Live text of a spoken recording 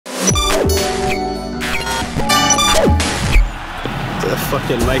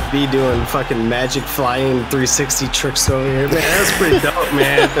Fucking Mike B doing fucking magic flying 360 tricks over here, man. That's pretty dope,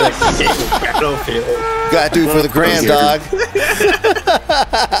 man. I feel like the game of Battlefield. Gotta do it for the gram, dog.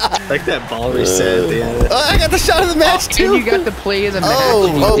 Like that ball reset at the end. Oh, I got the shot of the match too. And you got to play as a match.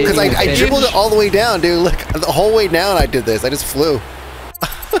 Oh, because I dribbled it all the way down, dude. Look, the whole way down I did this. I just flew.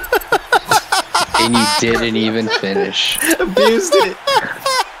 And you didn't even finish. Abused it.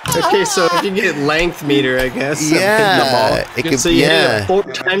 Okay, so if you get length meter, I guess. Yeah, it could, so you hit it 4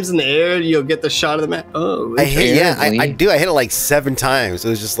 times in the air, you'll get the shot of the match. Oh, I hit, yeah, I do. I hit it like 7 times. It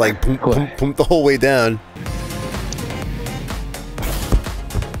was just like boom, boom, boom, the whole way down.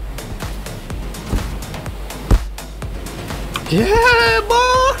 Yeah,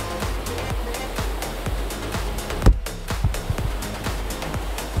 boy.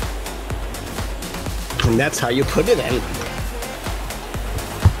 And that's how you put it in.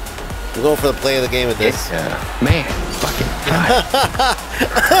 I'm going for the play of the game with this. Yeah. Man, fucking God.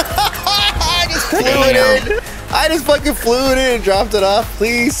 I just flew it in. I just fucking flew it in and dropped it off.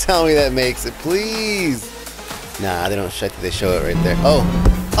 Please tell me that makes it, please. Nah, they don't. They show it right there. Oh,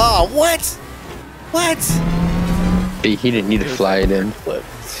 oh, what? What? He didn't need to fly it in.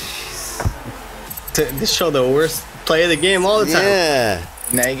 They show the worst play of the game all the time. Yeah.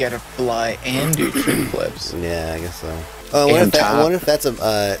 Now you gotta fly and do trick flips. Yeah, I guess so. Oh, I wonder if that's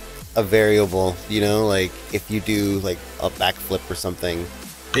a variable, you know, like if you do like a backflip or something.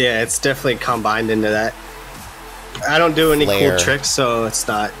 Yeah, it's definitely combined into that. I don't do any cool tricks, so it's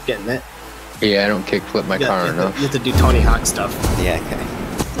not getting it. Yeah, I don't kickflip my car enough. You have to do Tony Hawk stuff. Yeah, okay.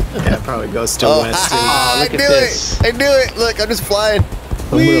 Yeah, it probably goes to West. I knew it! I knew it! Look, I'm just flying.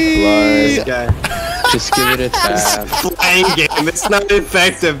 I'm gonna fly. Guy. Just give it a tap. Flying game. It's not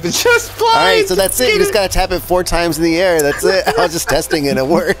effective. It's just flying. All right, so that's it. You just gotta tap it 4 times in the air. That's it. I was just testing it. It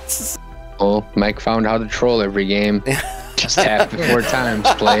works. Well, Mike found how to troll every game. Just tap it 4 times.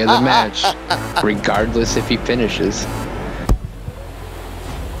 Play of the match, regardless if he finishes.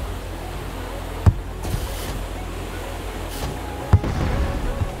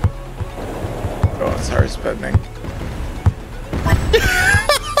 Oh, it's hard spending.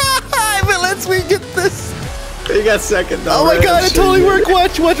 If it lets me get this. You got second. Oh my God! It totally worked.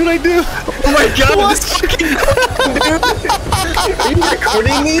 Watch what I do. Oh my God! This fucking dude. Are you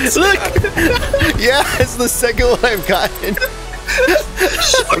recording these? Look. Yeah, it's the second one I've gotten.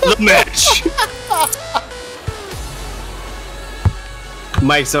 Start the match.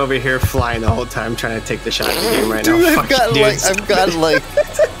 Mike's over here flying the whole time, trying to take the shot of the game right Dude, now. I've got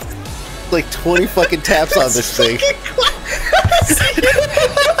like 20 fucking taps on this thing.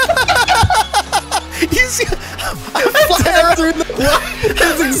 I'm flying through the.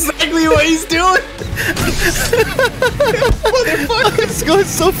 That's exactly what he's doing. Motherfucker, it's going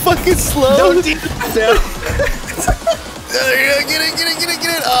so fucking slow. Don't do that. Get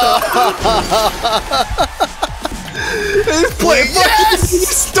it. Oh. This play, yes! He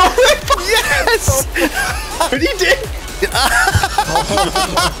stole it. Yes! What he did?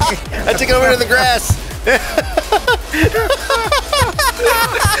 I took it over to the grass.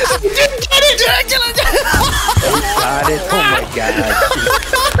 You didn't get it! Got it. Oh my God.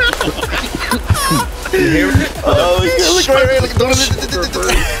 Oh, look right. Look. That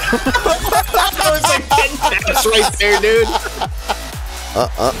was like 10 taps right there, dude.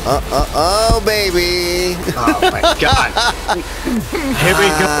 Oh, baby. Oh my God. Here we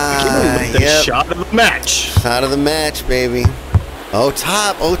go. The shot of the match. Shot of the match, baby. Oh,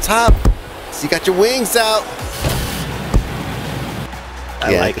 top. So you got your wings out.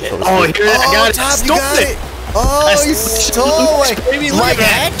 I like it. Oh, here I got it. Top, Stole you got it. Oh, you stole my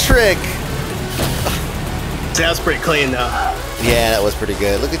hat trick. That was pretty clean, though. Yeah, that was pretty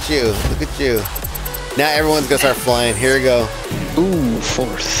good. Look at you. Now everyone's gonna start flying. Here we go. Ooh,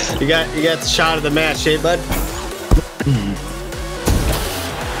 4th. You got the shot of the match, eh, bud?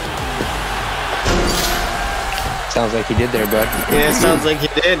 Sounds like he did there, bud. Yeah, it sounds like you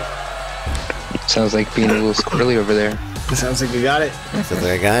did. Sounds like being a little squirrely over there. It sounds like you got it. Sounds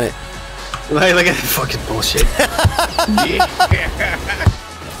like I got it. Like, look at that fucking bullshit. Yeah.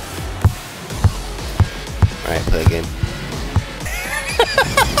 Alright, play a game.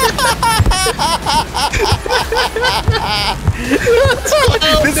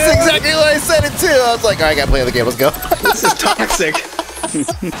 This is exactly what I said it too. I was like, alright, I gotta play the game. Let's go. This is toxic.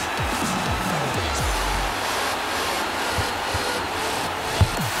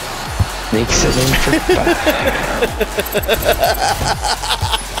 Makes it in for 5.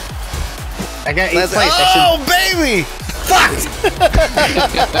 I got 8 plates. Oh, baby! Fuck!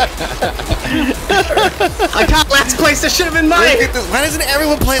 I got last place. That should have been mine. Look at this. Why doesn't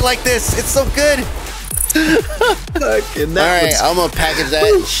everyone play like this? It's so good. Fucking All that right, I'm gonna package that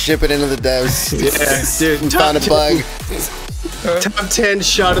and ship it into the devs. yeah, dude. Found a bug. Top 10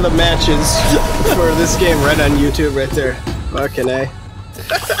 shot of the matches for this game right on YouTube right there. Fucking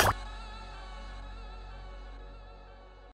A.